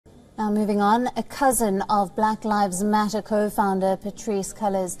Now moving on, a cousin of Black Lives Matter co-founder Patrisse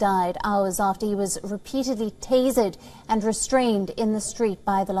Cullors died hours after he was repeatedly tasered and restrained in the street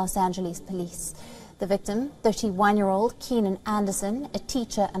by the Los Angeles police. The victim, 31-year-old Keenan Anderson, a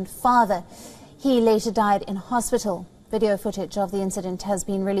teacher and father, he later died in hospital. Video footage of the incident has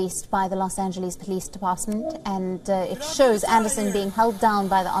been released by the Los Angeles Police Department, and it shows Anderson being held down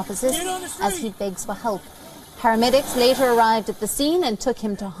by the officers as he begs for help. Paramedics later arrived at the scene and took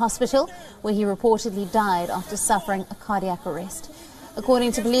him to hospital, where he reportedly died after suffering a cardiac arrest.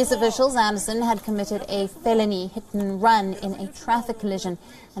 According to police officials, Anderson had committed a felony hit and run in a traffic collision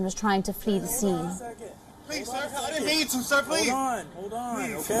and was trying to flee the scene. Please, sir, I didn't mean to, sir, please. Hold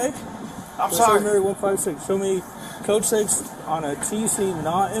on, okay? I'm sorry. Mary 156, show me Code 6 on a TC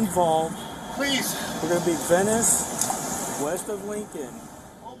not involved. Please. We're going to be Venice, west of Lincoln.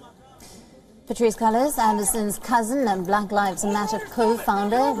 Patrisse Cullors, Anderson's cousin and Black Lives Matter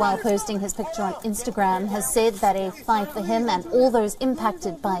co-founder, while posting his picture on Instagram, has said that a fight for him and all those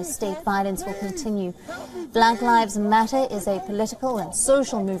impacted by state violence will continue. Black Lives Matter is a political and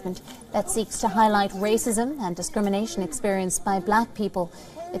social movement that seeks to highlight racism and discrimination experienced by black people.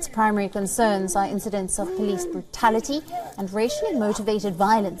 Its primary concerns are incidents of police brutality and racially motivated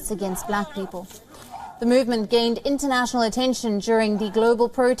violence against black people. The movement gained international attention during the global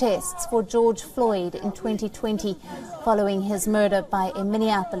protests for George Floyd in 2020, following his murder by a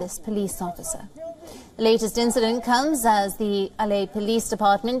Minneapolis police officer. The latest incident comes as the LA Police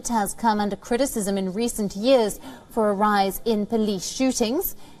Department has come under criticism in recent years for a rise in police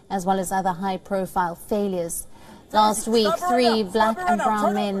shootings, as well as other high-profile failures. Last week, 3 black and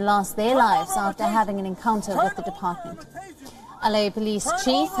brown men lost their lives after having an encounter with the department. LA Police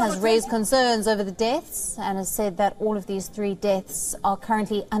Chief has raised concerns over the deaths and has said that all of these 3 deaths are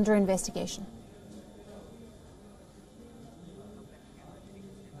currently under investigation.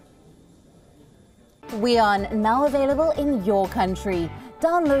 WION now available in your country.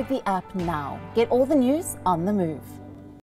 Download the app now. Get all the news on the move.